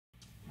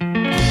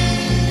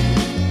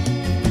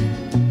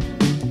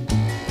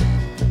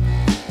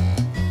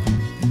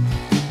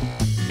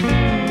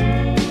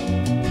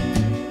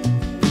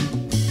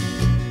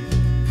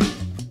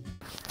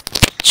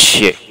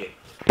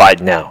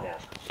Bite now.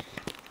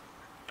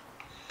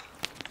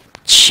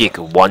 Check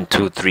 1,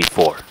 2, 3,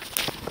 4.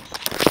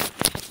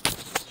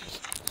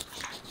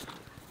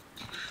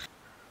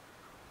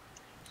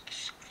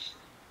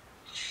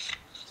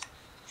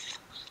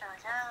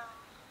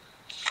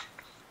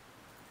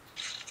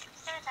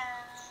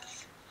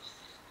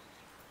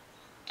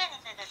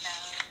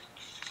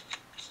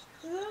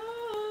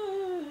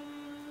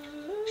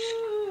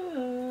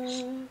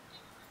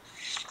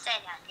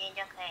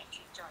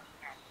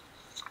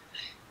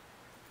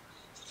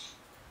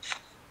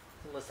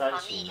 好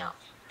腻哦！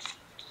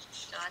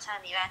怎么上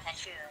礼拜才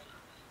去而已？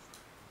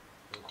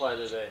很快，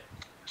对不对？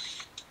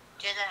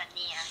觉得很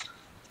腻啊。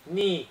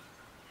腻，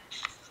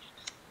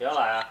不要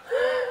来啊！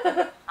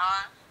好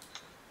啊。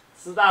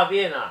吃大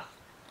便啊！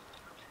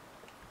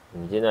我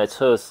们先来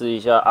测试一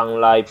下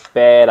Online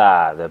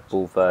Beta 的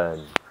部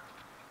分。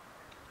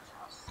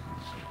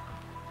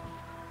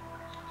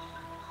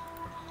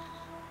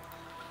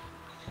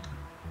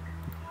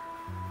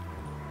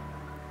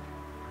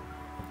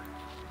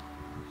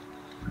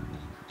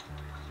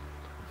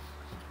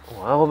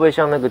它会不会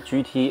像那个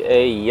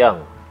GTA 一样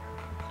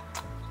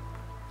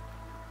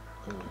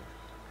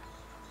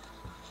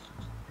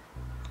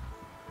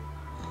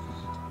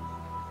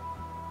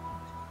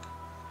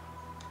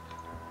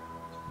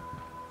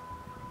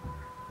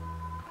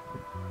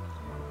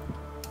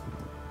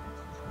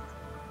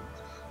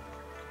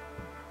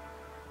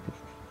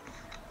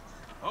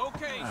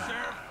？Okay,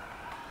 Sheriff.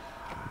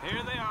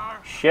 Here they are.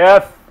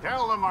 Chef.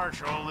 Tell the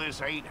Marshal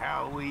this ain't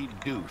how we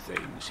do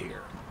things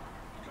here.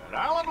 But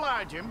I'll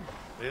oblige him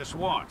this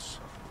once.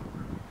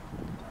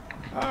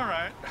 All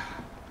right.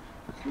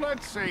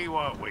 Let's see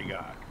what we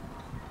got.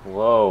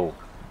 哇哦！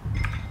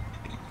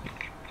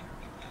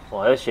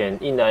我要选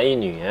一男一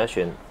女，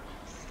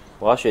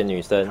我要选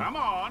女生， Come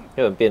on.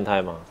 会很变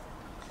态吗？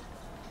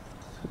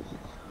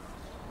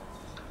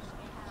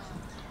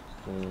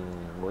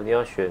我一定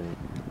要选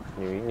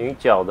女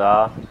角的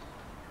啊。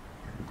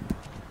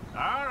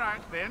All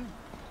right then.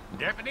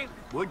 Deputy,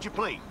 would you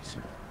please?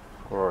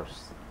 Of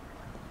course.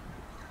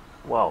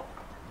 Wow.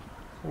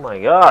 Oh my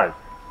God.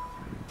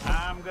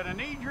 I'm gonna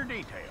need your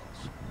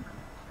details.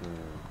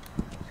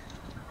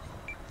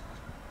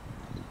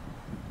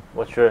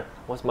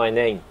 What's my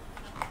name?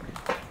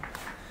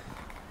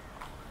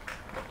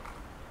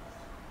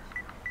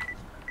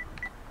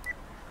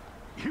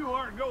 You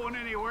aren't going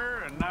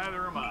anywhere, and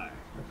neither am I.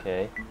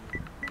 Okay.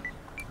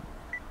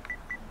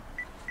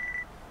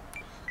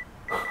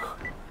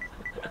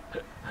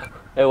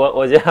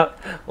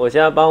 我现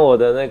在帮我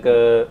的那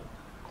个，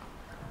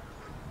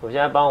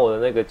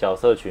角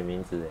色取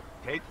名字。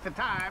Take the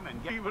time and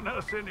giving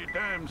us any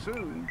time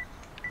soon.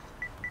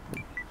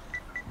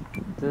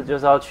 这就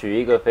是要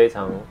取一个非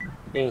常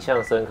印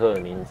象深刻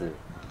的名字。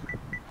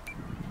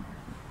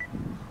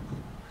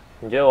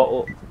你觉得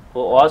我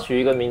要取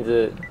一个名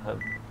字很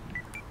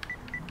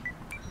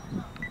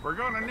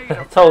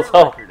臭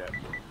臭，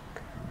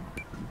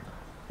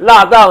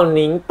辣到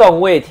凝冻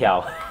胃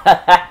条。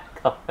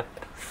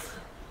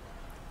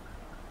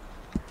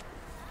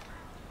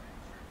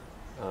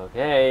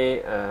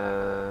OK，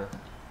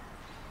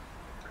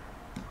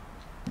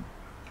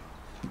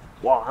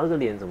 哇，他这个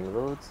脸怎么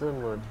都这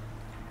么……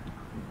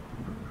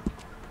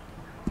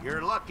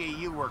 You're lucky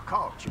you were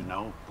caught, you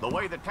know. The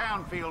way the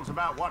town feels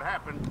about what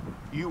happened,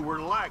 you were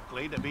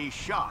likely to be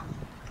shot.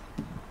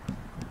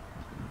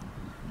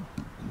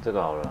 这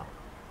个好了。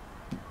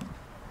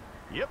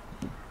Yep.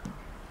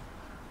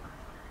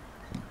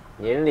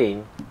 年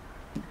龄，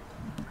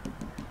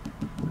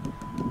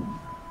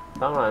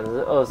当然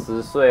是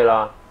20岁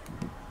啦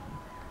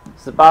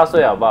，18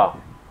岁好不好？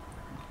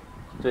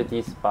最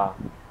低18。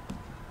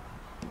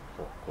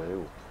鬼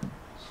舞，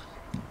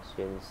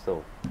仙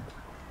兽。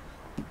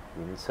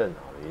匀称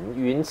好了，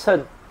匀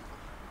称。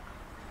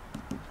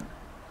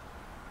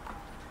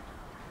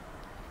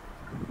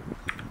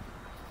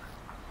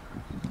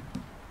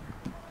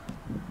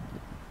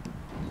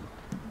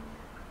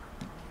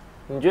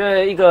你觉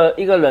得一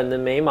个人的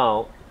眉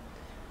毛，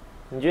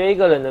你觉得一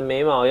个人的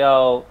眉毛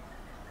要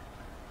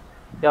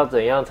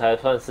怎样才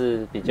算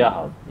是比较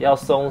好？要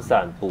松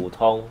散、普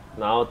通，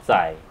然后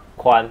窄、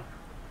宽、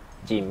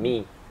紧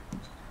密。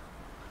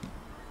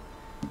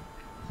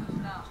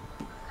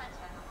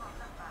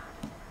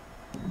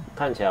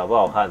看起来好不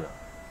好看呢？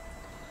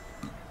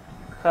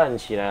看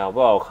起来好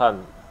不好看？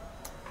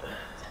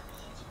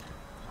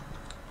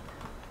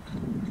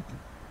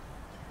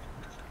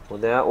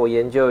我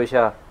研究一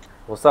下，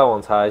我上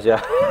网查一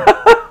下。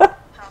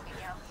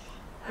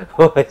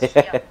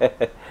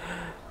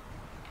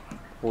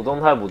普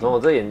通太普通了，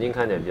这眼睛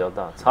看起来比较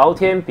大。朝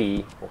天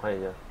鼻，我看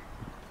一下。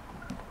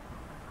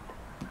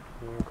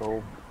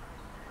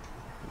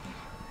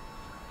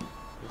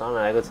当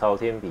然来个朝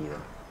天鼻了。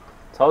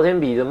朝天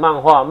鼻的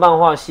漫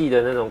画系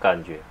的那种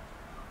感觉。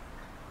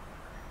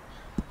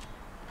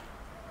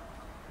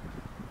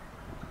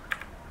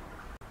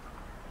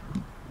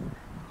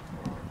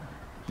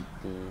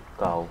低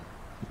高，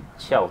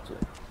翘嘴，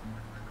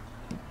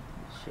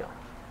小。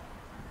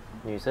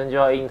女生就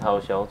要樱桃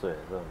小嘴，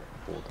这种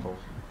普通。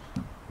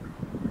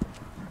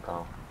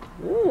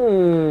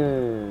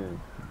嗯，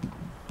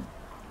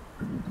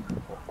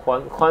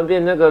宽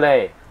变那个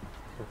嘞，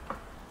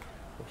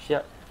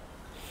像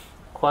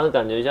宽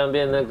感觉像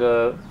变那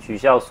个许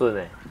孝顺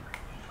哎。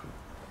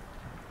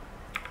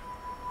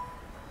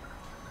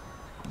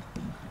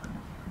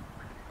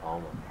饱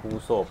满，枯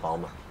瘦饱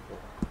满，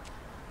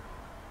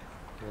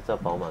应该叫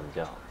饱满比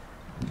较好。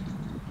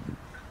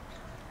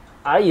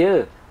哎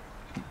呀，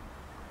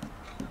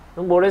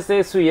都无咧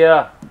洗嘴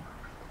啊！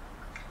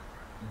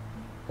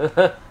呵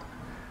呵。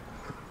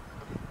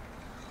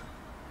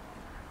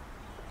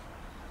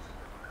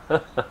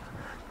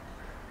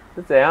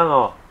是怎样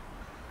哦？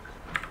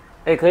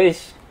哎、欸，可以。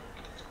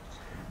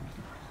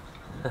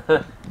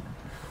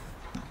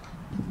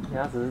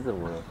牙齿是怎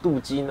么了？镀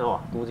金哦，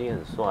镀金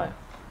很帅、啊。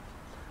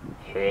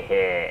嘿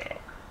嘿。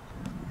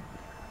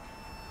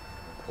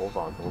头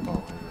发。哦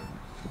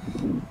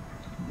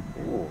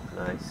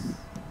 ，nice。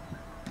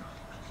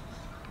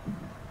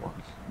哇，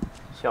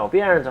小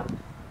辫子。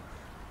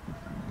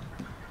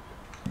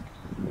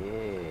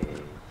耶，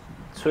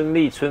春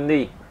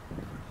丽。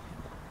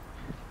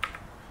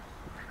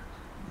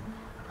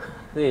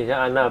有点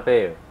像安娜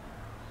贝尔，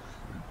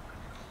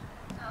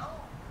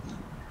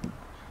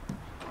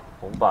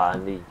红发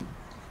安利，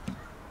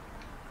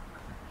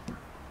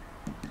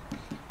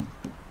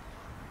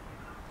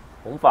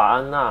红发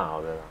安娜，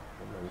好的啦，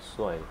蛮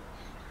帅的。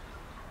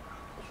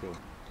去，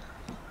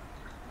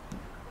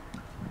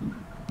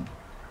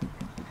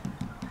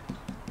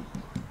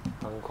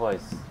方块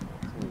死，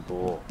这么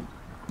多、哦，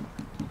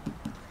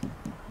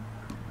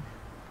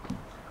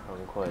方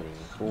块零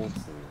夫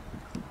子。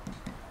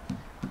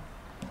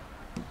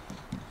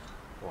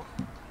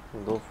这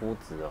么多肤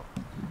质哦，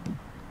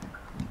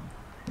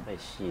太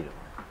细了。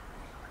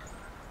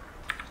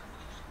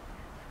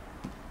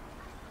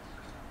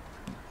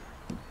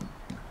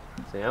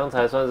怎样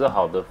才算是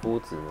好的肤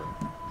质呢？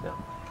这样，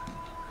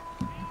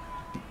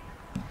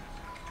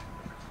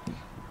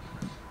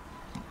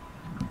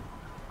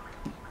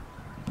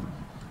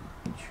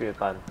雀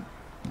斑，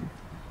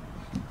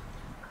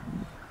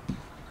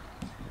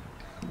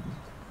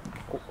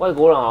外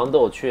国人好像都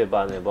有雀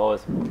斑呢，不知道为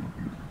什么。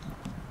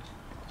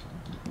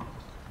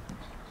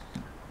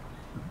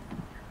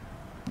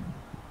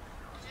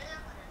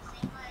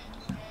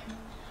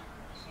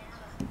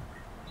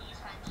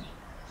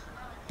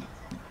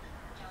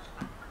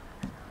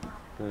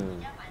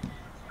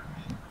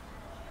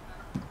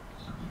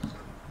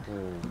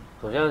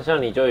好像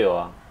你就有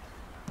啊。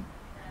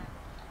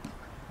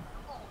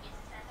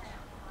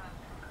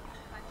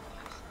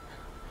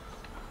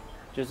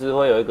就是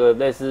会有一个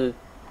类似，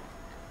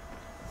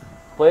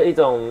会一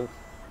种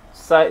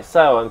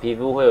晒完皮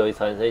肤会有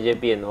产生一些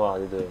变化，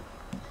对不对？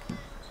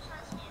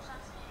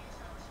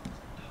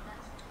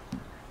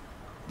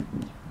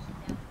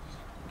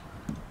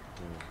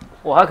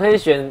我还可以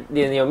选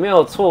脸有没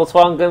有痤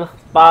疮跟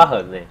疤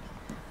痕呢。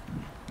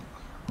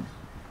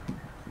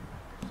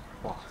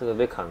哇，这个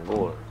被砍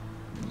过了。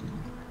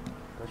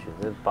我选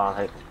这疤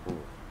太恐怖了。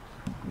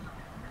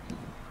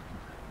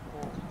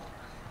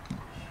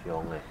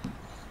凶欸。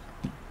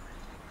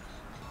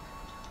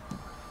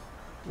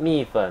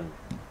蜜粉、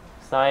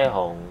腮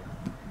红、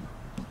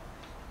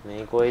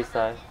玫瑰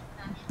腮。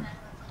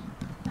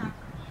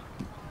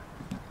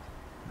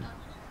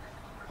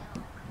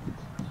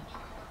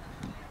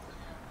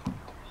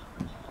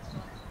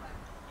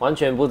完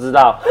全不知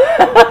道。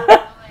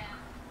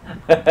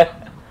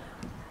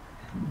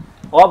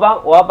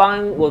我要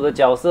帮我的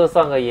角色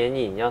上个眼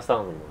影，要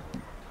上什么？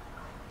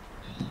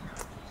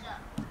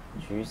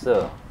橘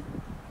色。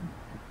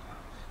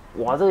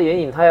哇，这个眼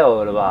影太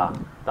恶了吧！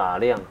打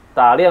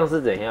亮是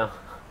怎样？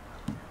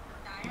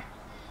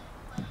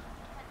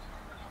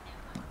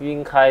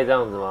晕开这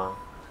样子吗？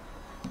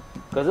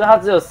可是它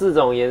只有4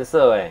种颜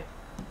色哎，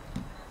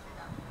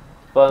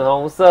粉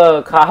红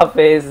色、咖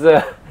啡色。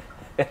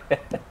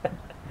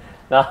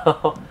然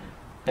后，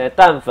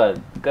淡粉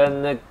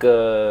跟那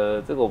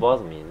个这个我不知道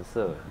什么颜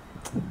色，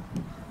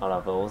好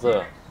了，粉红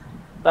色，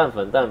淡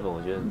粉，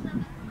我觉得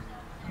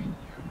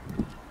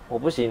我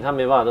不行，它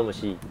没办法那么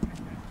细。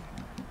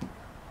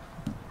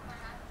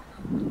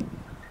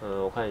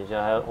我看一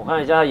下，我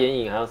看一下它眼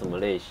影还有什么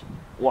类型。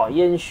哇，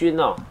烟熏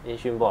哦，烟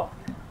熏不好，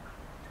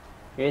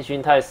烟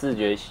熏太视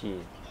觉系，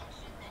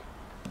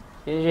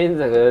烟熏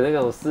整个那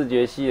种视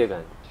觉系的感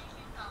觉。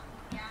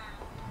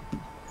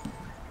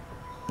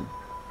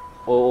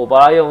我把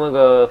它用那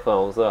个粉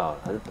红色好了，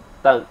还是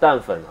淡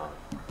粉好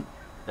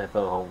了，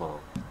粉红。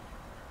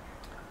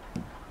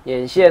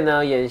眼线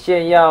呢？眼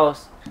线要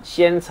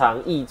纤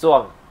长翼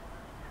状。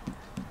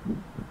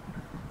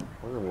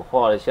我怎么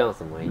画的像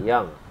什么一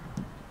样啊？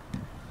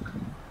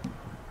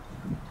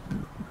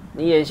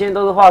你眼线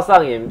都是画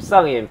上眼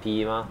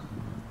皮吗？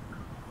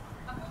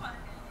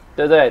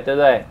对不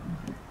对？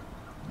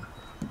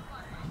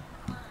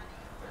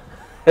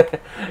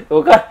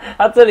我看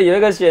它这里有一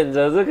个选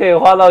择是可以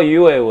画到鱼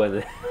尾纹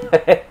的。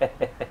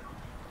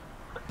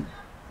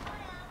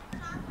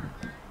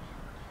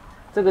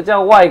这个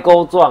叫外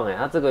勾状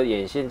它这个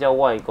眼线叫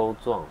外勾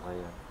状。哎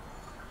呀，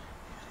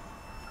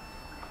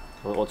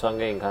我传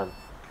给你看。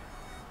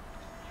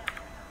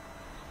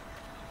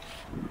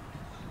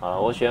好，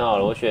我选好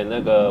了，我选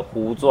那个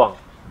糊状，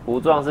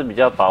糊状是比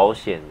较保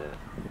险的。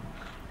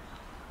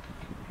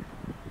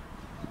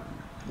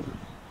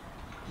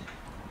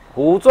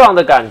糊状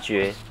的感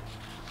觉，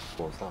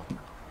火上。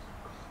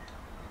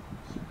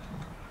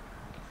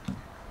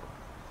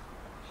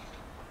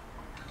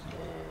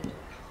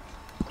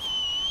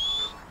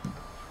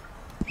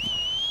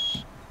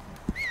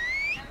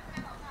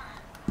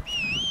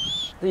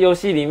是游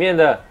戏里面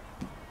的。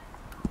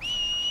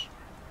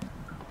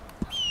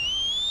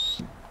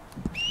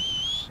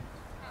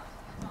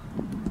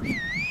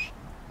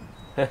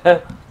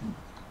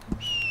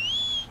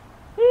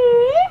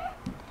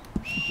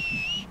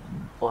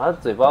哇，他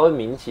嘴巴会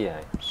抿起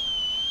来，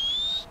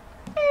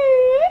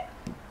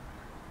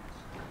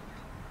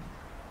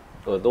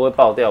耳朵会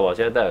爆掉吧？我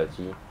现在戴耳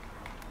机。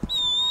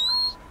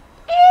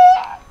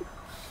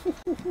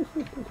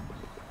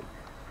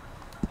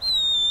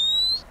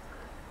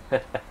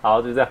好，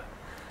就这样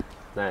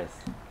 ，nice。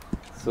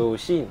属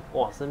性，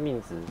哇，生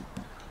命值。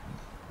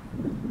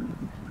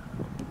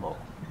哦。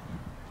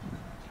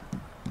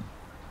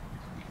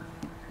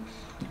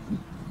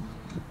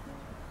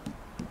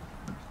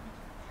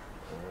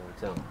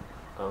这样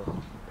刚好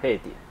配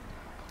点，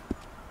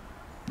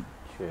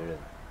确认。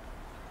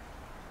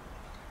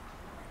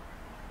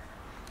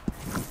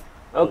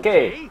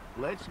OK。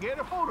Let's get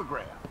a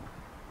photograph.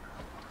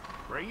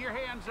 Bring your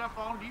hands up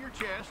onto your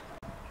chest.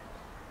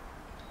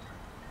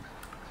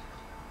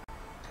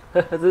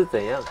 这是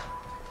怎样？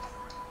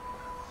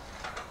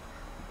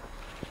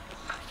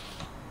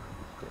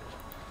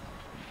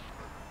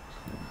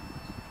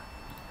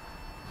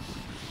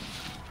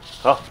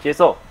好，接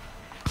受。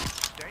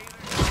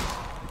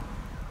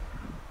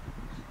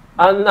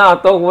安娜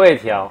动位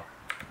条，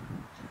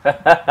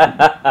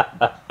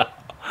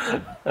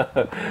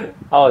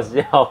好好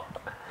笑。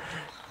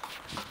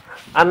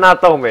安娜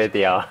动没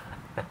条。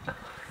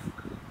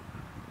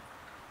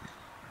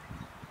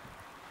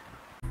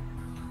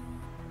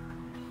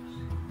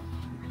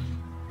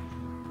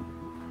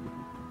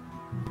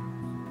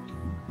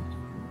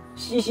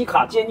西西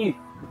卡监狱，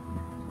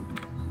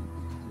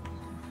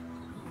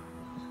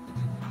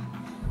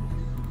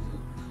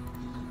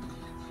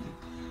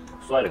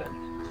帅的感觉。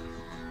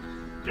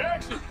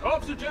Jackson!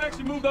 Officer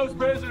Jackson, move those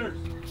prisoners!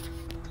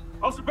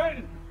 Officer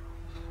Benton!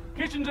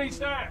 Kitchens ain't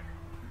stacked!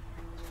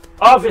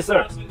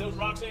 Officer! Those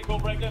rocks ain't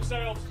gonna break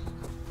themselves!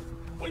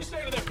 What are you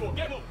standing there for?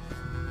 Get moving!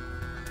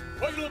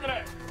 What are you looking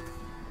at?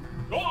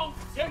 Go on,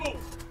 get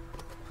moving!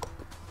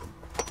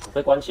 我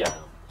被关起来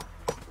了。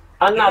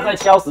安娜在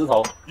敲石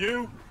头。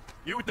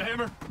You with the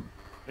hammer?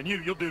 And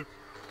you'll do.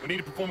 We need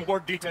to perform a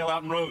work detail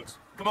out in roads.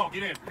 Come on,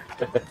 get in.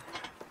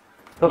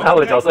 都看我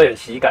的角色有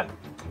喜感。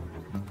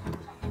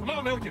Come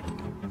on, Milliken.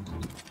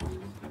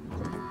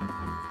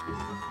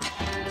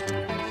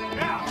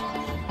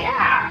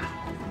 Yeah.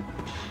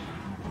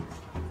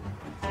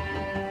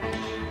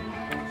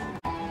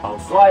 好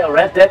帅哦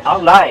 ，Red Dead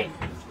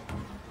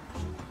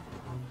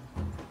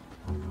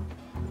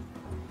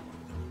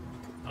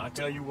Online。I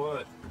tell you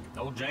what,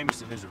 old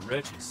Jameson is a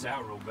wretched,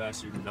 sour old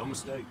bastard, no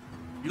mistake.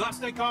 You lot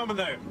stay calm in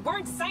there.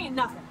 Weren't saying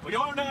nothing. Well,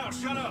 you are now.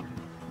 Shut up.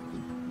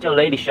 叫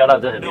Lady Shut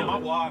Up 真的很 You 没 know, 有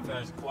my wife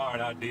has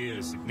acquired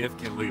ideas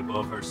significantly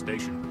above her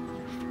station.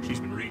 She's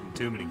been reading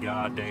too many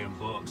goddamn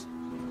books.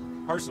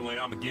 Personally,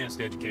 I'm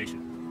against education.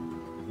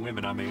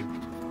 Women, I mean.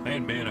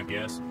 And men, I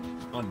guess.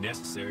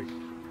 Unnecessary.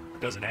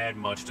 Doesn't add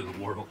much to the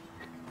world.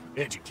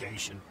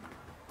 Education.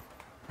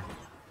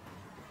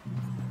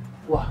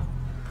 哇，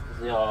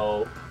这是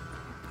要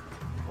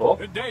哦，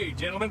 Good day,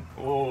 gentlemen.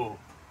 Oh.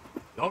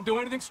 Don't do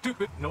anything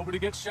stupid. Nobody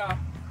gets shot.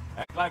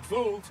 Act like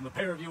fools, and the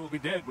pair of you will be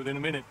dead within a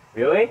minute.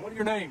 Really? What are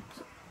your names?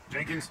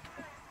 Jenkins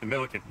and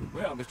Milliken.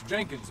 Well, Mr.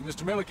 Jenkins and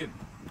Mr. Milliken,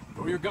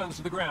 throw your guns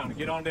to the ground and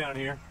get on down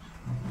here.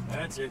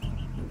 That's it.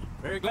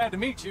 Very glad to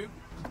meet you.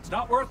 It's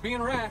not worth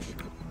being rash.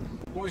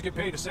 Boys get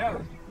paid a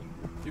salary.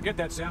 If you get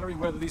that salary,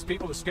 whether these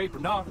people escape or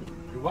not,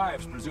 your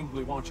wives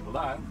presumably want you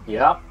alive.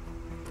 Yeah.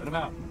 Let them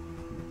out.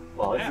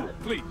 不好意 Now, 思，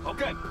 please.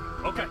 Okay.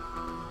 Okay.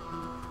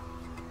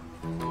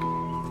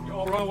 You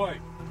all run away.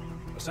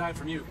 Aside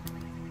from you.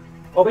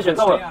 我被选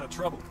中 Stay 了。 out of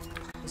trouble.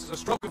 This is a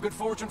stroke of good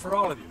fortune for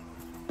all of you.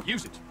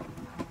 Use it.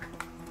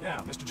 Now,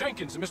 Mr.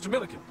 Jenkins and Mr.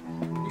 Milliken,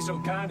 be so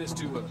kind as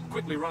to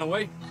quickly run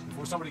away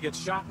before somebody gets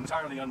shot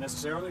entirely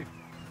unnecessarily.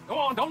 Go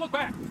on, don't look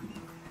back.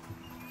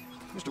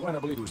 Mr. Wayne, I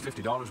believe it was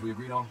 $50 we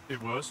agreed on.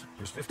 It was.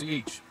 There's 50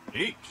 each.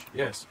 Each?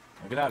 Yes.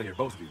 Now get out of here,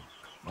 both of you.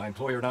 My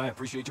employer and I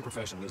appreciate your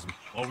professionalism.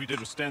 All we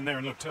did was stand there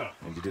and look tough.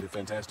 And you did it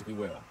fantastically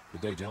well.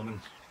 Good day, gentlemen.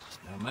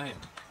 Now, man,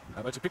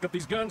 how about you pick up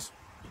these guns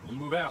and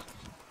move out?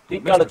 You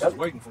The got it. mistress is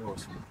waiting for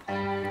us.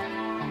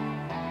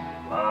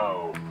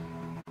 Wow.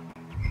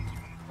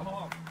 Come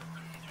on.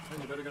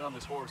 Then you better get on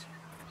this horse.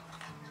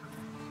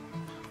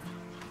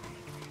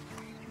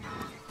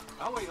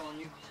 I'll wait on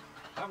you.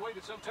 I've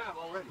waited some time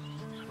already,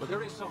 but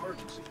there is some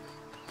urgency.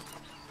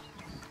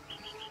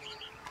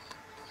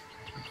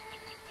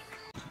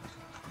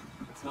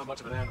 It's not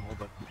much of an animal,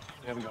 but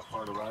they haven't got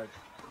far to ride.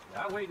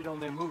 I waited on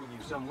them moving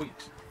you some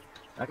weeks.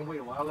 I can wait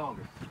a while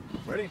longer.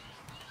 Ready?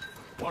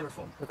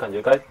 Wonderful. 那感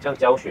觉该这样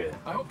教学。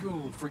 I hope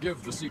you'll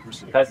forgive the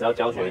secrecy. 开始要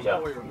教学一下。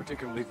 My lawyer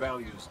particularly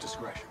values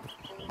discretion.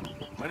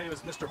 My name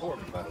is Mr.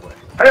 Horman, by the way.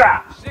 哎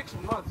呀 6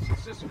 months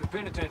assisted at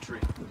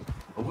penitentiary,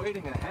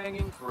 awaiting a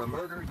hanging for a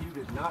murder you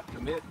did not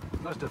commit.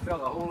 Must have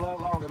felt a whole lot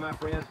longer, my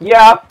friend.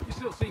 Yeah. You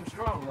still seem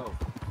strong, though.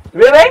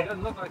 Really?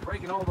 Doesn't look like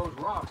breaking all those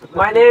rocks.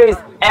 My name is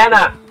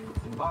Anna.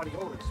 In body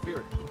or in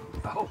spirit.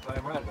 I hope I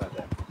am right about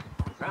that.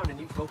 Rounding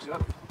you folks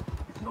up.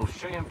 Those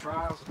sham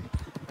trials,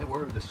 they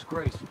were a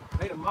disgrace.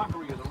 Made a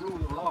mockery of the rule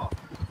of law.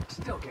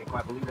 Still can't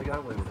quite believe they got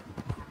away with it.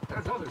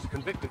 There's others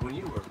convicted when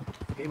you were.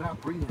 Came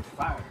out breathing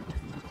fire.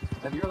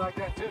 Maybe you're like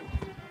that too.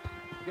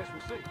 I guess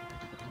we'll see.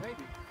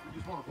 Maybe you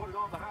just want to put it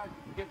all behind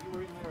you and forget you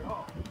were in there at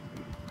all.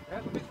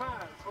 That would be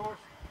fine, of course.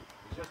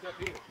 It's just up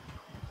here.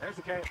 There's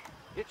the camp.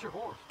 Hit your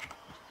horse.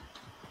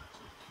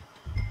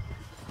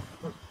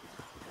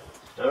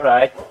 All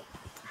right.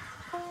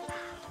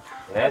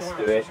 Let's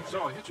do it. You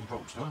saw a hitching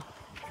post, huh?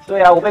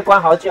 对啊，我被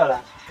关好久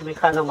了，还没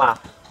看到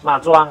马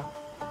庄。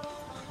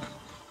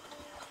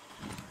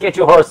Get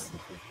your horse.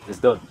 It's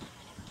done.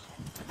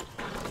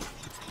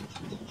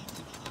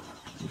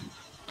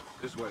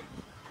 This way.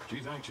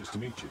 She's anxious to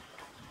meet you.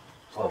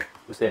 Oh,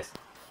 who's this?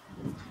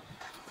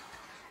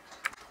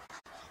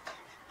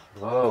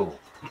 Whoa.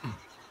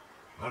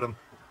 Madam,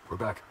 we're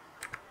back.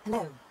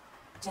 Hello,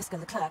 Jessica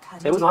the clerk. How 哎，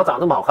 do you 为什么她 do? 长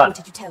得那么好看 What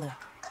did you tell her?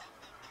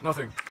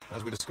 Nothing,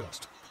 as we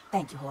discussed.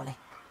 Thank you, Hawley.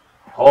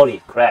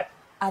 ？Holy crap!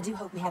 I do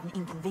hope we haven't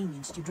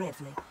inconvenienced you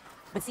dreadfully.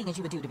 But seeing as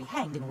you were due to be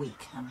hanged in a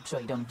week, I'm sure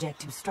you don't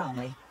object too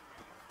strongly.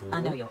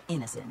 I know you're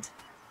innocent.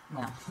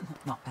 Well,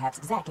 not perhaps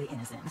exactly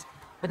innocent,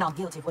 but not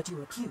guilty of what you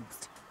were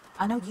accused.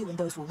 I know you and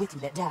those who were with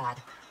you that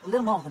died were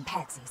little more than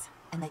patsies,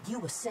 and that you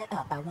were set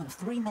up by one of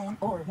 3 men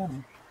or a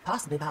woman,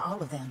 possibly by all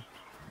of them.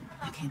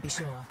 I can't be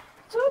sure,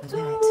 but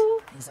that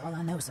is all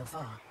I know so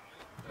far.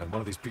 And one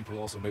of these people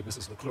also made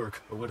Mrs.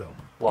 Leclerc a widow.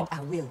 Wow. And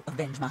I will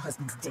avenge my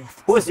husband's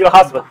death. Who is your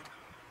husband?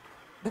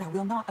 But I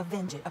will not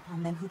avenge it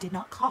upon them who did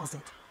not cause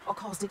it, or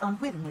caused it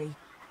unwittingly.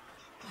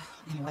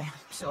 Anyway,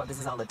 I'm sure this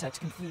is all a touch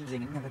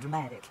confusing and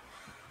melodramatic.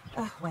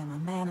 Where are my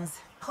manners?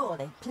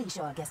 Hawley, please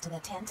show our guests to their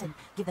tent and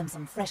give them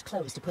some fresh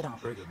clothes to put on.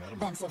 Very good, madam.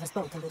 Then serve us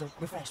both a little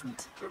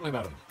refreshment. Certainly,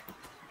 madam.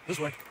 This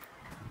way.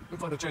 You'll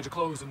find a change of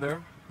clothes in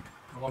there,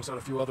 alongside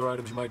a few other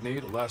items you might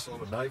need, a lasso,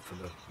 a knife,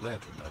 and a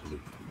lantern, I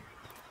believe.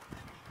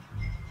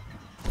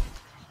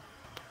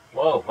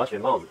 哇哦，我要选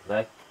帽子，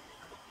来，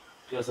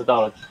就是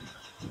到了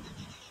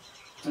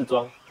自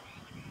装，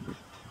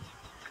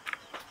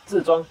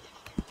自装。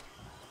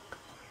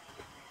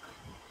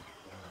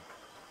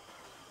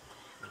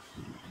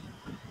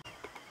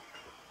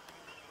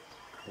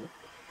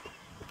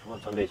我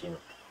穿背心了，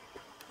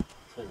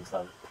衬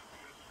衫，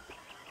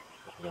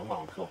羊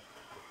毛做，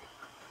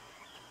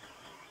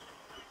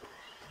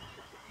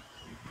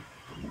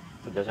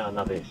这比较像安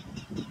娜贝。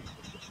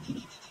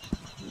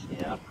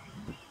Yeah.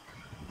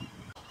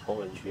 红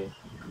人靴，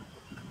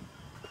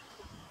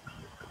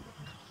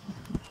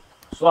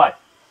帅，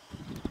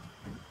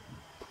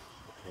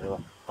没了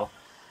吧？好，完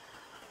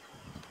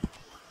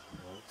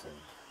整，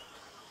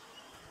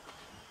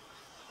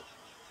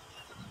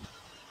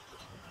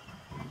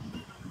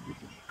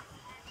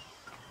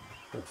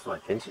很帅，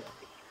卷起来，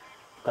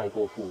盖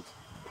过裤子。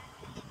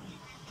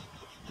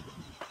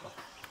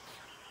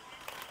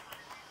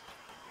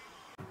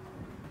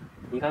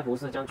离开服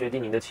饰将决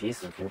定您的起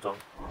始服装。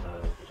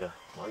等一下，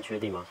马上确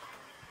定吗？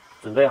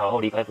准备好后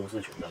离开服饰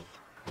群单。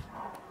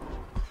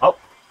好。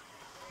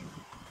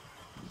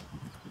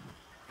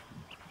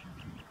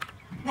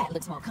 That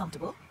looks more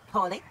comfortable.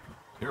 Hawley,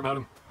 Here,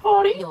 madam.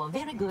 you're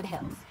very good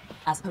health.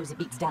 I suppose it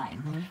beats dying,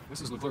 hmm?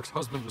 Mrs. Leclerc's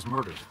husband was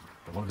murdered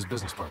by one of his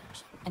business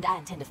partners. And I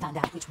intend to find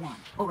out which one.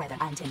 Or rather,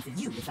 I intend for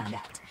you to find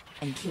out.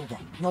 And kill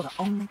them. You're the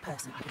only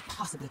person I could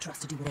possibly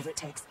trust to do whatever it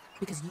takes.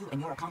 Because you and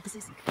your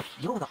accomplices,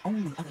 you're the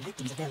only other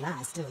victims of their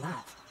lives still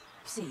alive.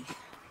 See,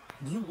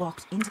 you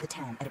walked into the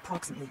town at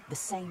approximately the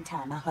same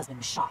time my husband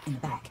was shot in the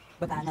back,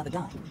 but by another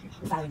gun,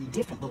 firing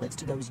different bullets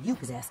to those you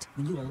possessed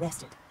when you were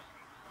arrested.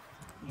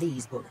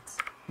 These bullets,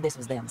 this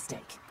was their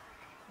mistake.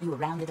 You were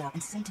rounded up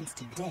and sentenced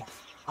to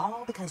death,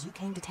 all because you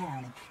came to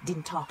town and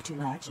didn't talk too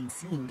much and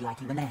seemed like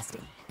you were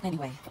nasty.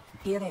 Anyway,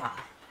 here they are,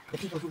 the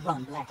people who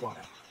run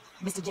Blackwater.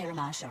 Mr.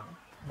 Jeremiah Shaw,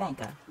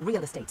 banker,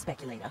 real estate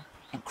speculator,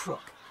 and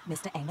crook.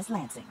 Mr. Amos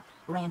Lansing,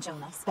 ranch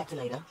owner,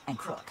 speculator, and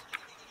crook.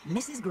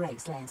 Mrs.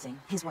 Grace Lansing,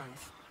 his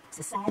wife,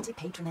 society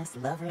patroness,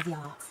 lover of the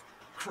arts,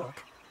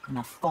 crook, and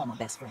my former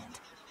best friend.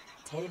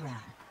 Teddy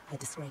Brown, her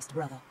disgraced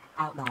brother,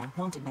 outlaw,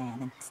 wanted man,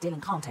 and still in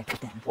contact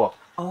with them. Wow.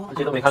 All I 这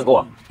些都没 ask 看过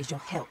啊。 is your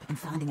help in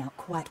finding out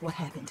quite what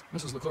happened.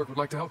 Mrs. Leclerc would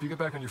like to help you get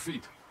back on your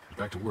feet.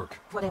 Back to work.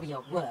 Whatever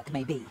your work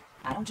may be,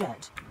 I don't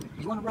judge.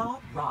 You want to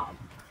rob? Rob.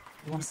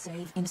 You want to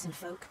save innocent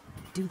folk?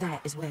 Do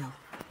that as well.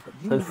 But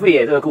you 很 need free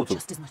耶，这个雇主。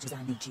 just as much as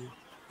I need you.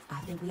 I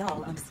think we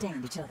all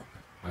understand each other.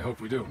 I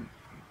hope we do.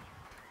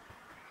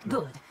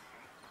 Good.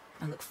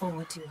 I look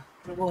forward to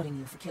rewarding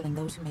you for killing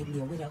those who made me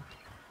a widow.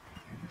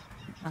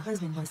 My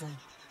husband was a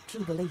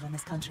true believer in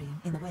this country,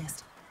 in the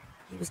West.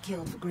 He was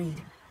killed for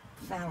greed.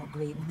 Foul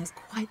greed, when there's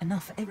quite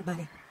enough for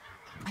everybody.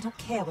 I don't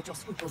care what your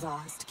scruples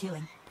are as to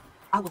killing.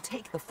 I will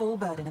take the full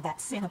burden of that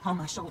sin upon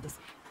my shoulders.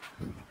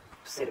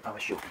 Sit upon my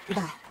shoulder.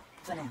 Goodbye,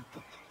 for now.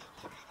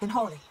 Then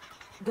Harley,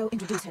 go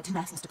introduce her to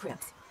nice Mr.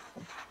 Cripps.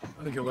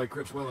 I think he'll like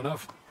Cripps well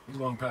enough. He's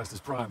long past his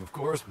prime, of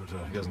course, but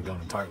he hasn't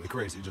gone entirely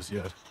crazy just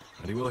yet.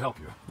 And he will help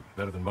you,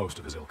 better than most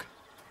of his ilk.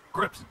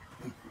 Cripps,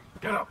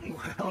 get up.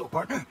 Hello,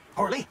 partner.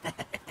 Harley.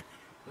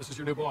 This is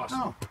your new boss.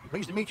 Oh,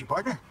 pleased to meet you,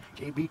 partner.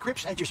 J.B.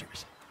 Cripps at your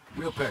service.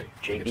 We'll pay.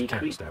 J.B. Get your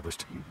camp Cripps.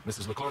 established.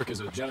 Mrs. Leclerc is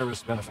a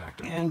generous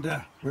benefactor. And,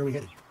 where are we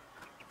headed?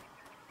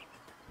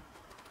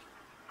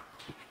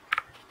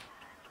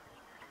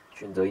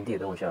 选择营地，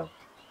等我一下。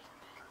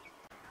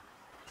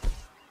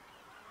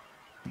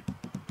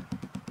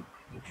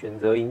选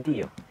择营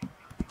地哦，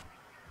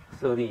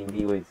设立营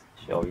地位置，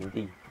小营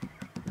地，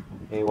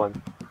黑湾，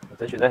我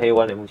真选在黑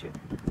湾嘞，目前。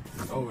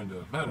Oh, and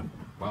madam,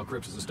 while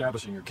Cripps is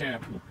establishing your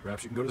camp,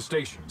 perhaps you can go to the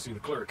station and see the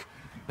clerk.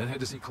 Then head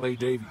to see Clay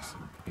Davies.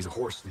 He's a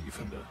horse thief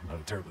and not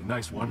a terribly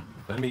nice one.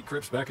 Then meet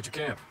Cripps back at your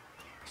camp.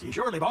 See you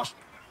shortly, boss.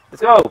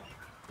 Let's go.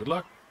 Good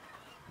luck.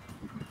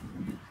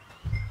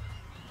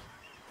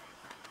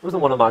 为什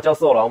么我的马叫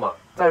瘦老马？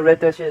在 Red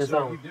Dead 线 The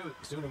上 sooner you do it,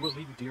 the sooner we'll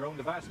leave you to your own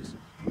devices.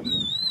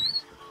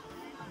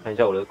 看一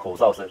下我的口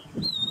哨声，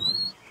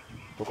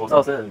我口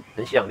哨声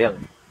很响亮。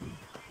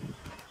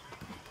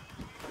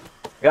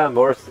Gun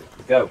Morris,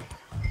 go.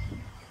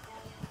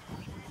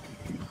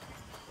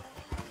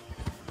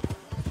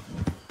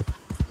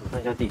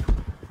 看一下地图。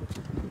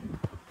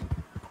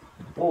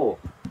哦，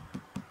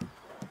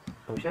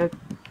我现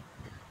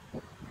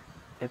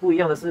在，不一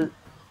样的是，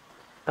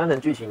单人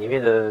剧情里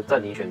面的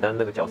暂停选单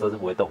那个角色是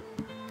不会动。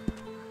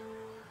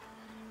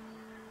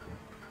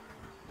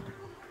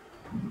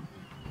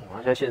哇，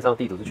现在线上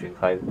地图是全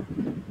开的。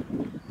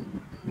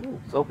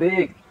So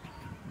big。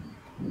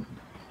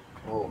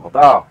哦，好大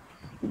哦。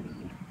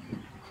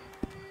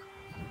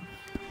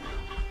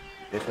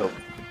Let's go。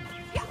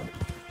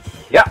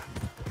呀。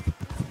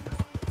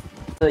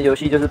这游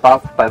戏就是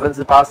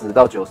80%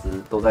到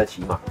90%都在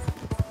骑马。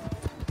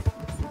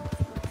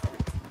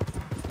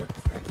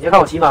你要看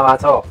我骑马吗？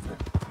操！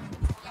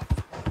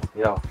不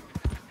要。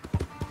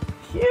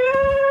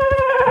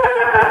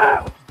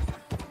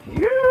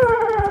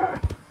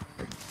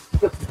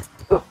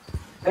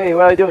Hey,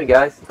 what are you doing,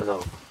 guys? Oh, no,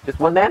 just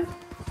one man.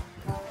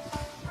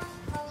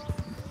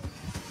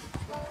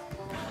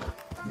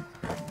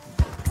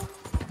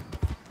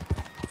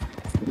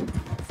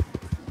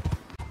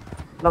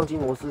 浪金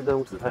模式任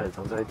务指派很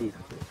常在地图。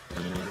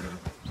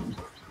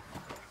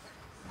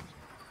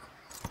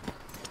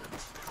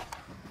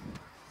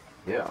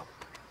Yeah.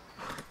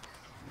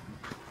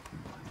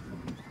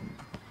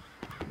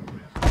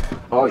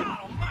 Oh,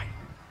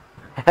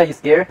 you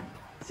scared?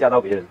 吓到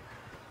别人。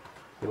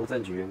邮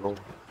政局员工，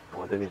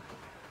我对面。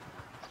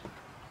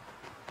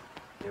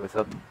Hey, what's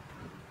up?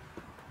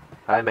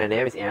 Hi, my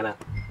name is Anna.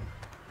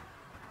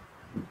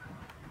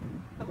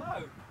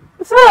 Hello.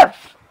 What's up?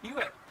 You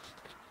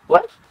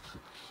What?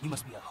 You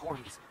must be a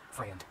Horley's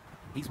friend.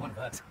 He's one of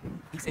us.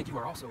 He said you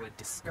are also a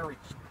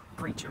discouraged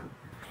creature.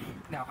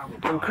 Now, I will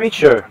I'm promise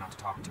creature. I'll try not to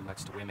talk too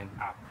much to women.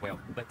 Well,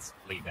 let's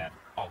leave that.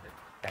 All of it.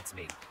 That's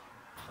me.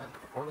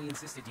 Horley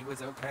insisted you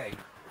was okay.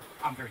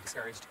 I'm very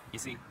discouraged. You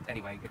see,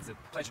 anyway, it's a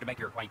pleasure to make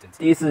your acquaintance.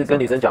 第一次跟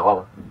女生讲话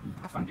吗？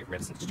 I find your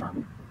reticence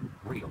charming.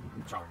 Real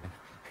charming.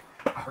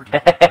 I heard you.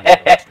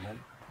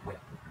 Well,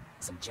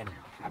 some gentlemen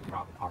have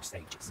problem our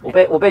stages.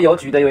 我被邮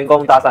局的员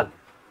工搭讪。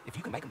 If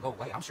you can make them go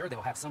away, I'm sure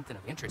they'll have something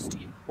of interest to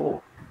you.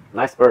 Oh,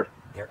 nice bird.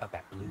 They're up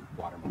at Blue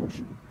Water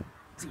Marsh.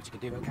 See what you can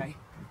do, okay?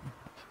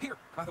 Here,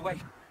 by the way,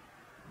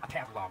 a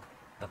catalog.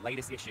 The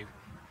latest issue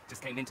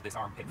just came into this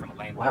armpit from a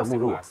land well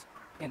civilized.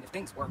 And if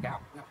things work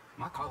out, well,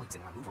 my colleagues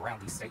and I move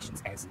around these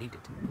stations as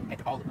needed,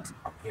 and all of us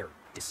are very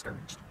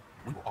discouraged.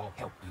 We will all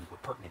help you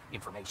with pertinent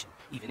information,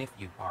 even if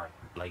you are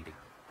a lady.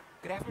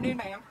 Good afternoon,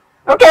 ma'am.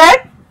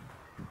 Okay.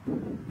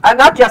 I'm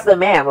not just a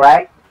man,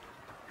 right?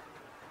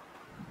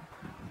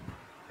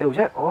 我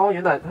现在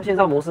原来它线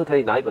上模式可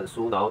以拿一本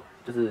书，然后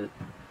就是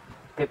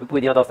可以不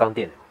一定要到商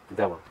店，你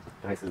知道吗？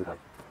可以试试看。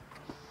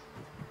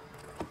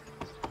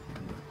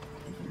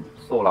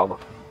瘦老马，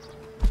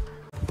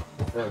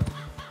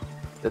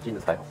比较近的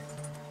彩虹。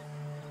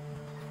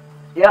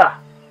呀，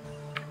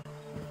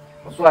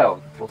好帅哦！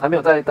我才没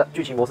有在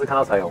剧情模式看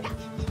到彩虹。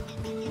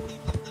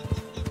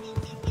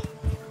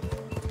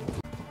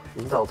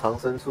寻找藏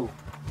身处。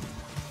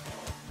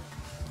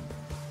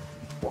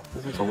哇，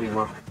这是丛林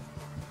吗？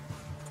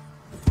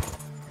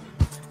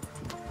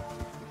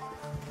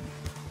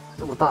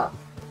这么大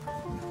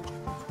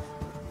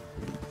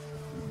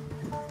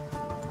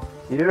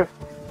？Here，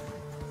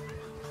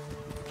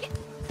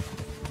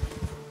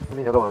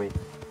 你要干嘛？你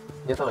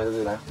要上来是不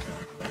是？来，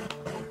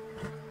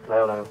来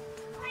哦来哦！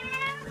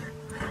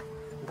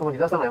你干嘛？你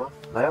要上来吗？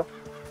来哦！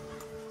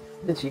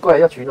真奇怪，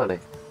要取暖嘞。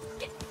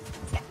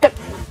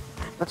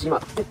那骑马，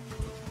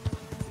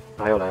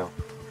来哦来哦，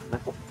来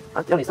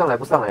啊！要你上来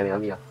不上来呢，阿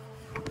咪啊！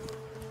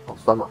好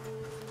酸嘛！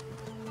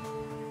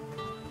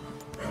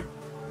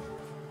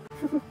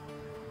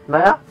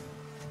来啊！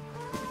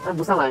那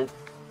不上来，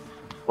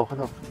我看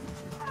到，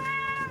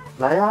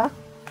来啊！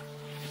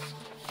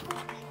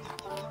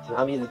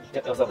阿咪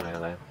要上来了，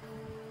来，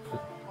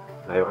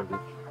来有阿咪，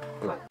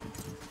来。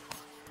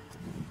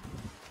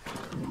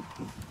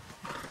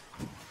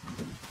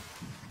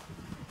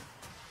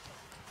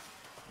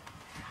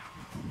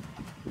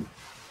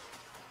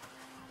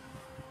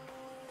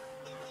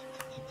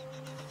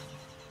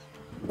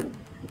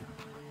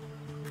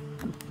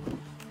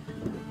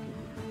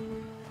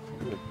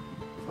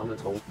他们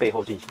从背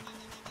后进行。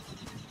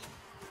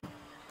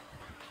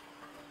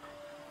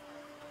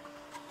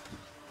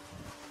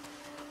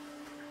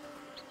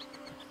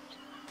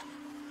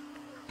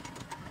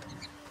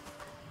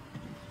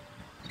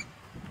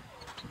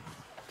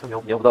他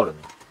瞄不到人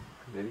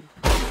 ，baby，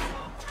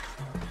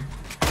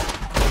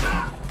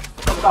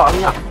 看不到阿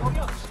咪啊！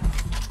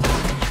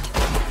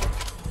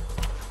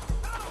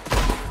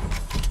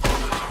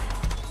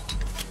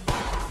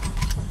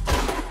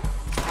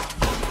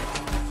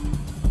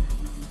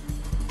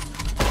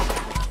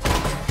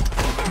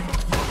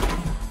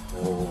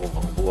哦。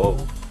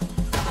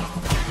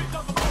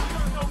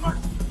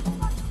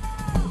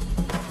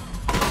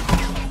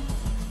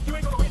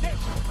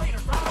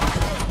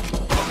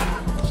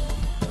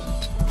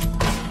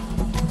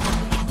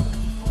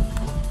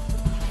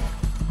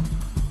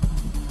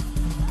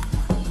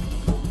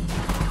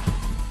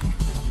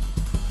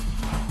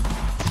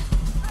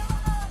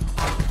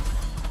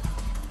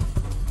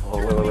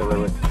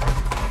 喂！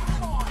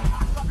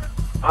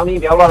阿咪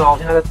不要乱哦，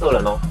现在在射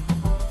人哦。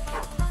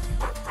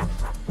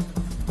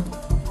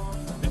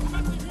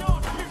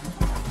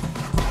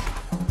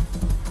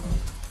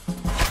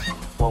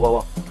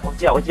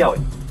我叫哎。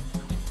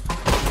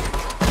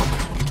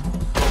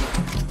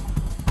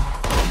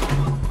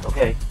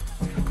OK，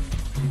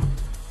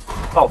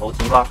 爆头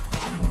激发。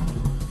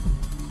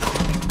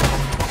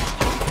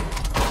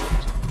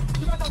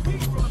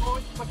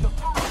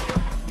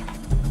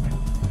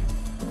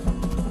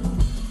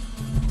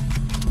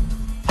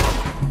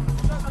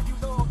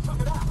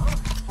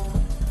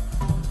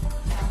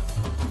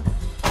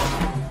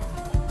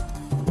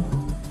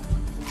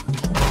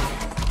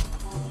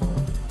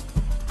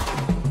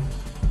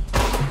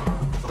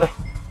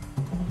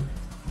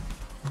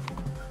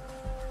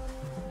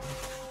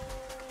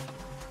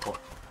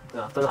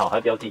 真好，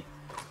还标记。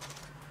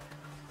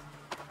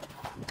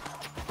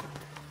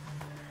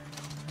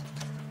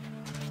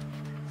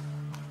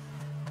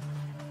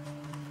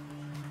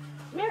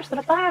Where's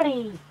the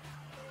body？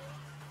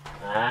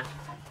 啊！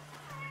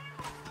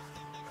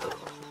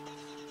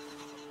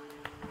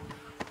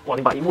哇，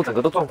你把荧幕整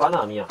个都撞翻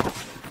了，米娅。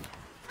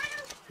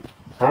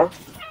啊？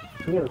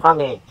你很胖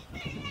哎。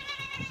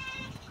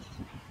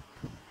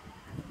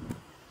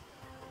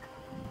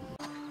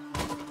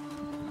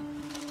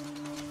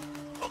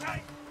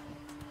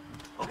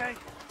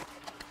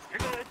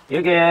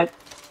 You're good.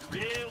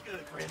 Real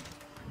good, friend.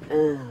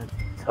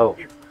 Oh.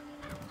 Here,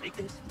 take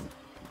this.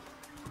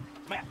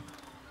 Matt,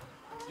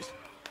 just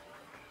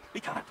be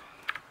kind.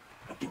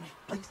 Don't give me,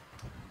 please.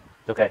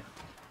 Okay.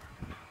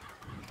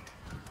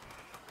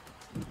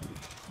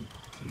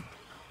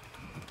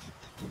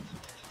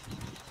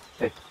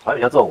 哎，好像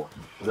人家揍我，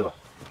不是吧？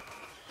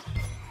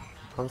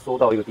刚收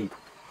到一个地图，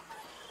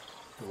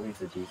荣誉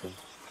值提升，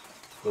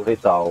我可以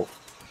找。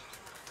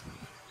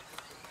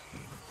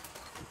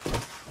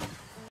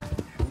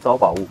 找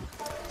宝物，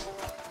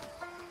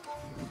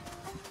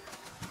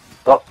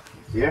走，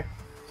耶！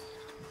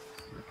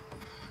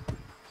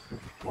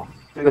哇，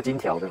这个金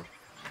条的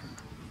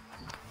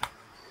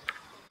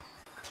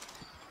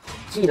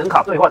技能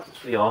卡兑换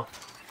是有，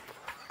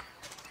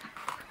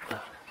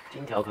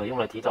金条可用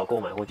来提早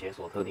购买或解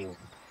锁特定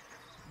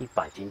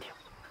100金条。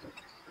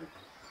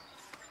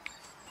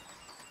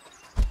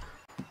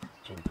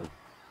进度。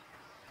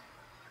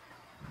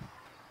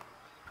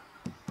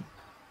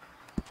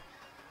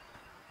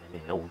 每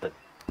人5等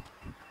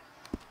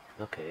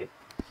 ，OK。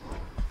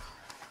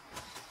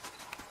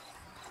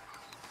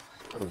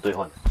要怎么兑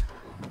换？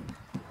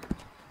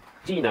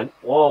技能，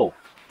哇哦，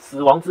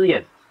死亡之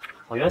眼，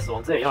哦，原来死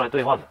亡之眼用来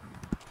兑换的。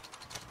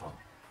哦，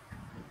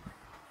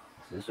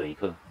死水1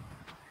克。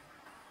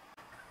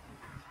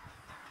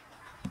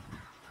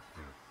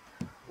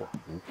哇，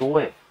很多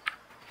哎！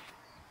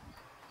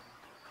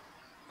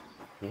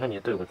你看你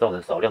的队伍造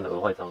成少量的额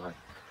外伤害，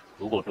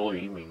如果多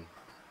于1名，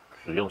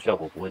使用效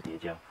果不会叠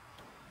加。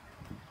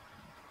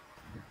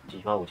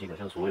 激发武器可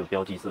向所有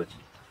标记射击，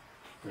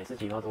每次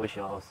激发都会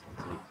消耗死亡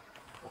之力。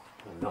哇，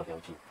我们要标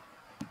记。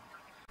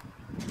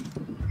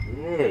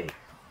耶，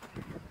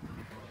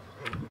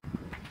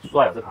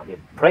帅啊！这卡片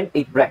 ，Print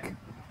it black，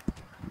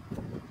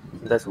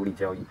 正在处理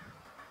交易。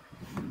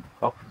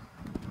好，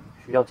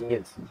需要经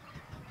验值。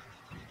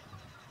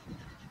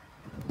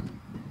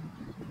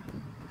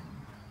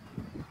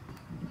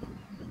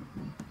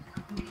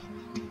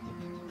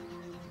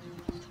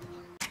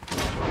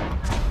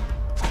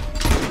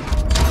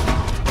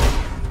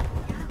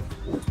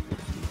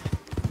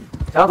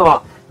想要什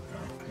么？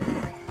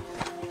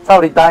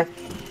少林呆，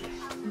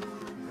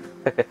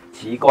嘿嘿，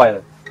奇怪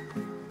了。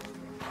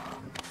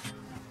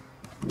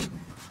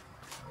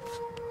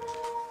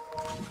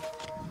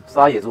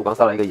杀野猪，我刚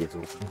杀了一个野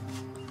猪。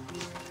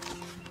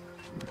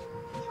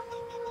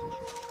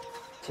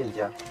现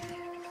加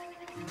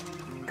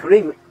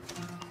 ，Cream，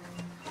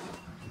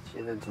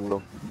 先认猪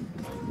肉。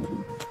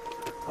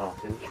好，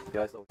先不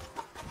要收。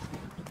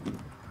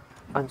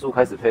按住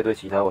开始配对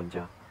其他玩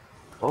家。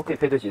哦，可以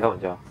配对其他玩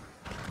家。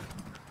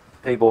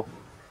配一波。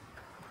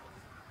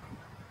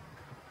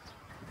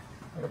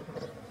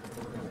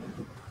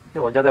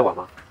那玩家在玩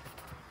吗？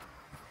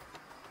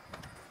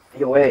哎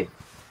呦喂！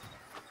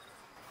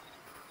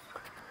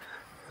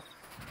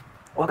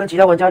我要跟其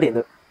他玩家连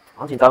的，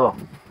好紧张哦。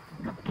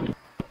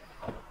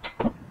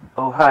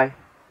哦嗨！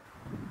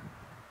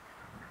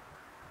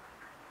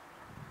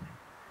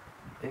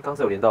哎，刚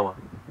才有连到吗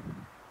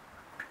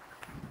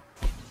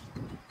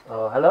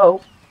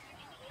？Hello。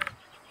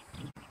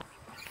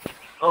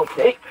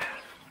Okay.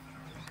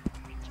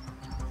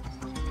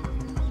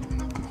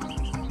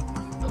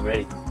 I'm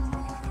ready.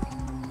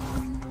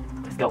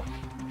 Let's go.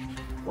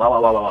 哇，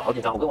好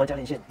紧张！我跟玩家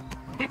连线。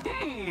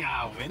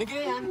I win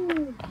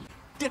again.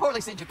 Did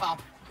Horley send you, Pop?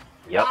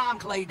 Yep. I'm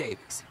Clay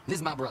Davis. This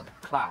is my brother,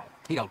 Clyde.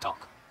 He don't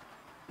talk.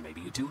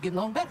 Maybe you two get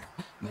along better.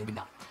 Maybe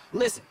not.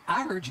 Listen,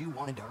 I heard you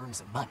wanted to earn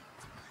some money.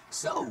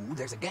 So,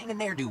 there's a gang of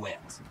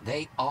ne'er-do-wells.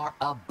 They are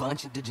a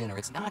bunch of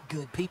degenerates, not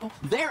good people.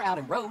 They're out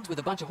in roads with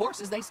a bunch of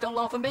horses they stole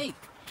off of me.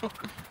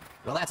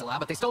 Well, that's a lie,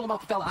 but they stole them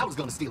off the fella I was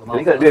going to steal them off.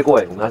 有一个人略过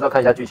哎，我们还是要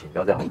看一下剧情，不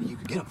要这样。 Maybe you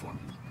could get them for me.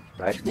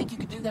 Right. You think you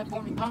could do that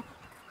for me, Pop?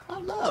 Oh,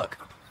 look.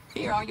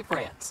 Here are your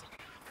friends.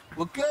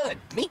 Well, good.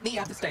 Meet me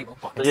at the stable.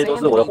 And say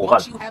unto me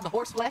once you have the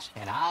horse flesh,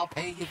 and I'll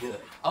pay you good.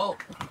 Oh,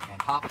 and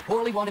Pop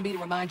Horley wanted me to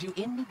remind you,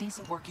 any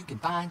decent work you can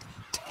find,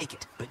 take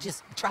it. But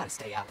just try to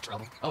stay out of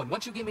trouble. Oh, and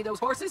once you give me those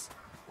horses,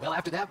 well,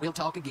 after that, we'll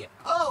talk again.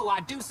 Oh, I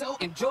do so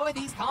enjoy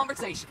these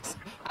conversations.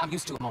 I'm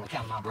used to them on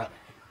account of my brother.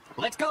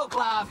 Let's go,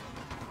 Clive.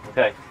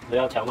 OK， 所以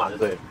要抢马就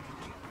对了。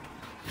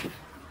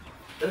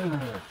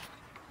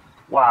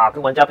哇，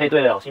跟玩家配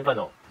对了，好兴奋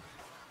哦！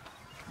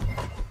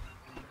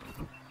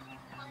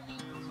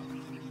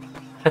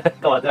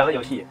干嘛这样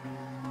游戏？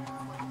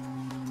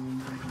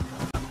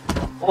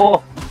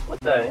哦，我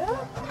的。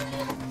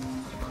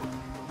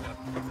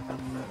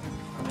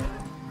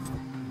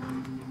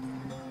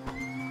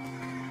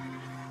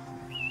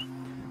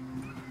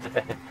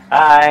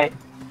嗨。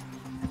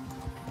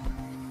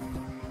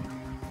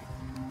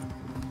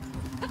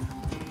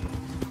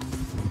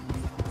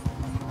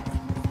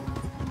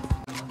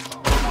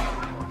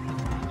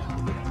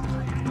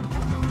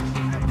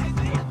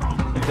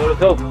Go.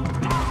 Go.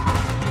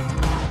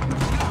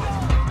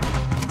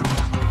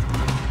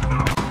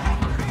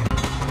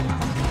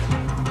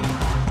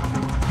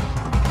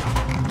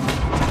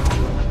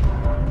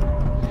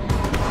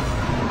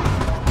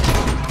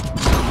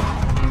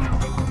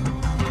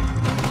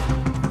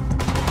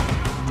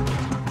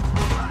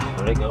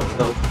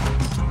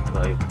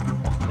 可以，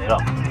没了。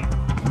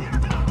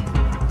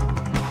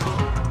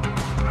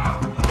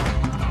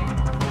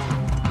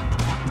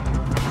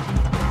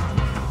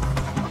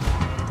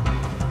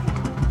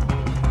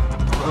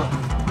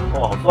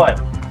哇，好帅哦！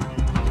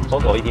手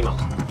手一滴嘛。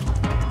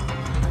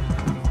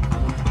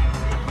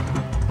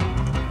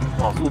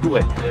哇，速度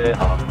哎，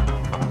好，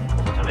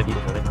我们强烈逼的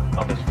强烈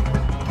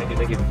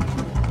 ，OK，Thank you。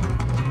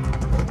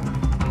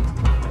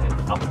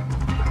好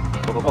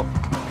 ，Go。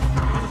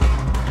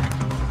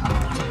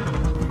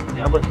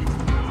要不？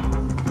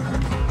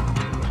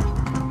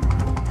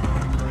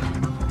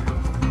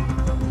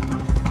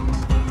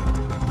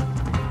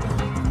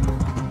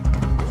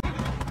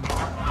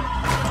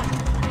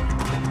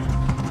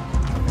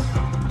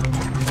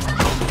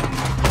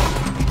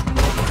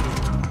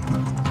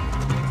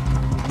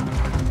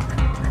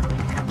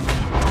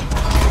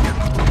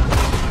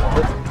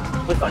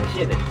会闪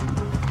现的。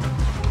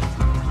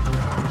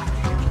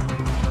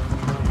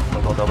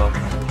走。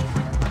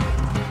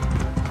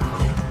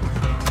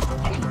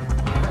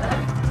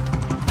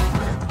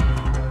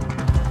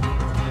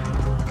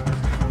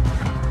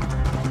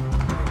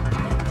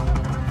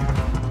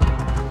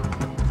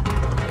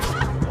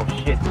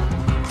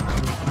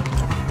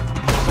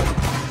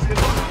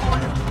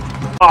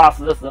啊，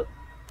死了！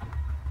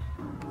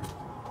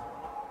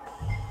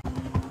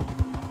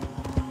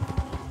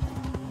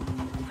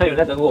他有人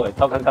在等我哎，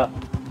超尴尬。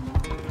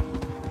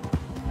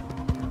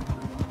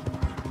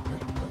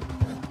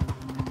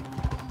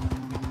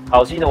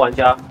好心的玩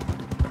家。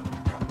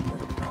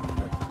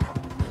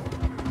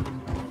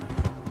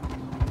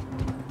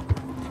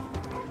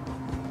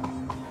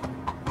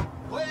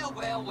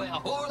Well,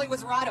 Horley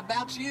was right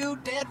about you,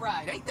 dead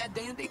right. Ain't that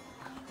dandy?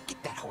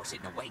 Get that horse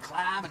hidden away,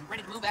 Clive, and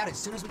ready to move out as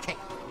soon as we can.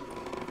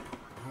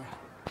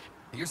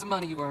 Here's some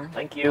money you earned.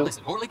 Thank you. Now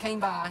listen, Horley came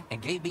by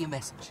and gave me a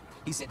message.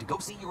 He said to go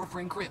see your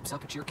friend Cripps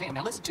up at your camp.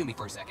 Now listen to me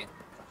for a second.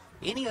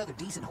 Any other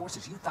decent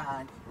horses you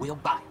find, we'll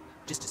buy them.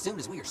 Just as soon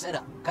as we are set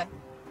up, okay?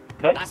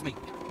 Okay. Nice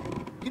meeting you.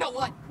 You know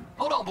what?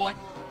 Hold on, boy.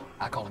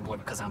 I call him boy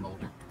because I'm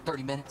older.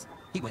 30 minutes,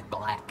 he went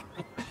black.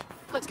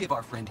 Let's give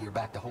our friend here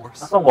back the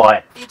horse. 送我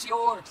哎。It's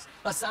yours.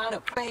 A sign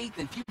of faith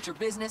and future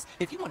business.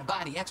 If you want to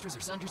buy any extras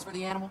or sundries for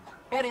the animal,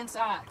 head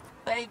inside.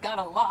 They've got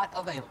a lot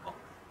available.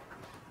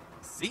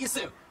 See you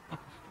soon.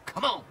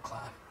 Come on,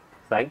 Clive.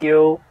 Thank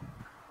you.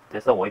 再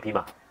送我一匹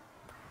马。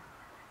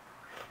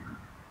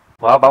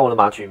我要帮我的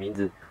马取名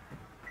字。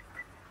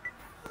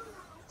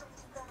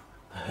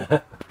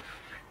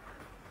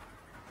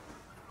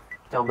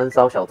叫闷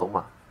烧小种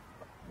马，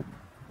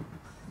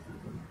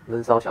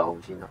闷烧小红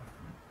心啊。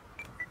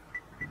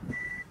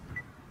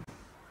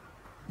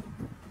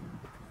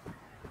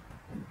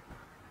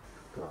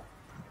对吧？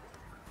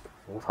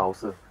红桃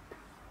色，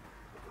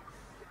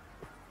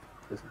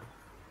这是什么？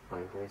马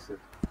云灰色。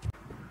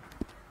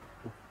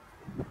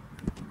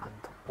安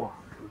头哇，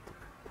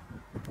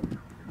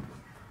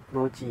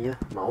没钱啊，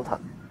毛毯。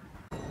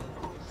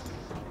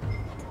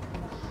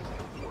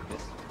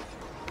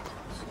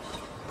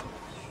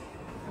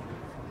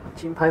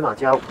金拍马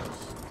加5。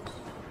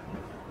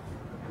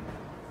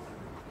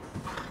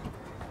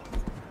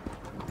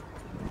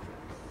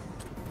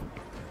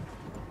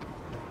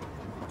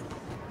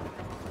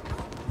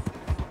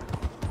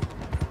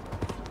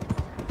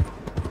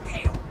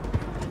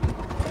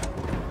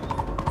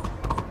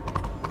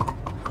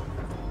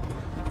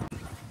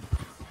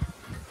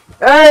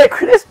哎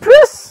 ，Chris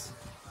Chris。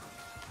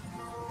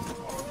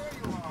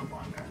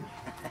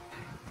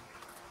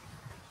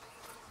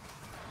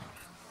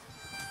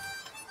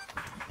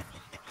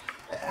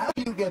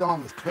 You get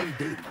on with trade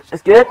dating.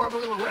 That's good. Or a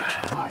little rich,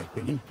 in my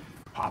opinion.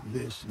 Pop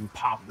this and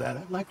pop that.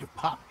 I'd like to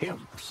pop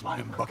him,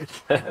 slime bucket.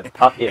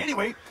 Pop him.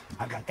 Anyway,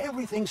 I've got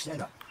everything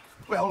set up.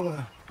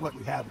 Well, what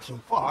we have so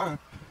far,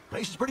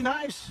 place is pretty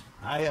nice.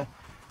 I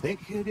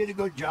think you did a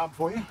good job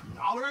for you. And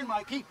I'll earn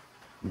my keep.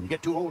 When you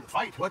get too old to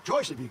fight, what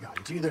choice have you got?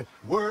 It's either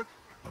work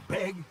or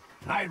beg,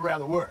 and I'd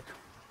rather work.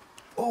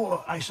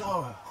 Oh, I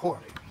saw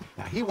Horley.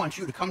 Now, he wants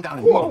you to come down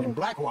and meet him in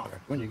Blackwater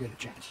when you get a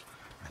chance.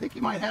 I think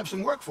he might have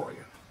some work for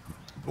you.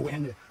 Oh,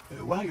 and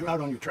while you're out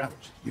on your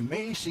travels, you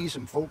may see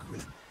some folk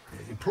with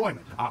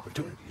employment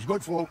opportunities.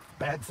 Good folk,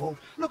 bad folk,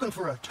 looking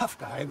for a tough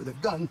guy with a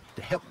gun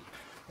to help them.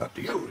 Up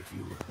to you if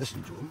you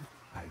listen to them,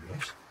 I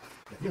guess.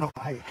 You know,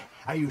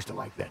 I used to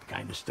like that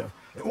kind of stuff.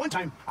 At one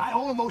time, I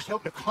almost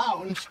helped a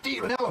clown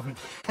steal an elephant.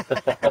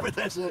 But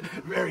that's a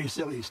very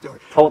silly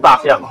story.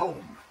 Welcome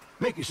home.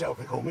 Make yourself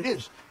at home. It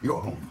is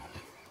your home.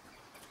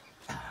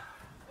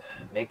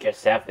 Make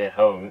yourself at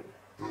home.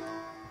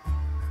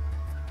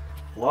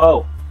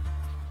 Whoa.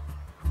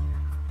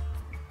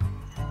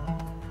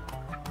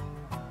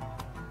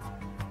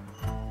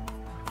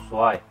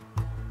 Why?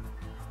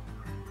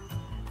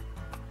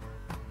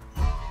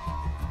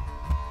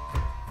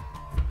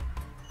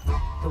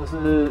 这个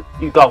是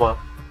预告吗？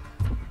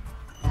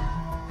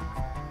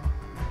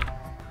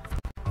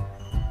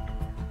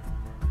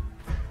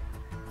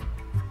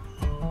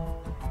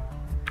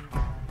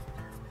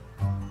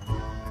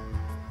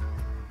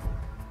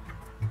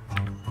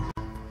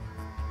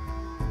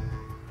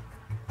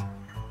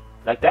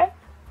 Like that?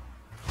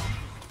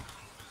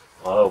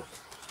 Oh.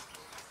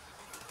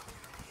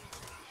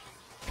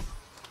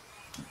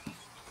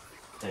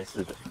 哎，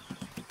是的，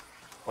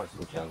换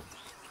书浆。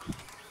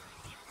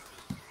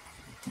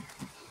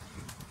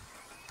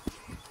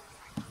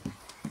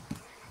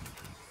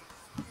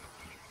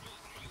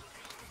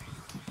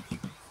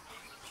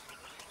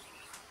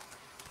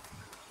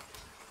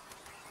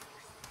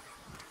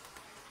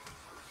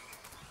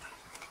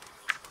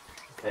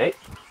OK，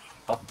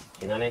 好，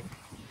请那里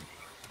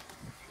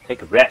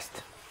take a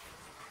rest。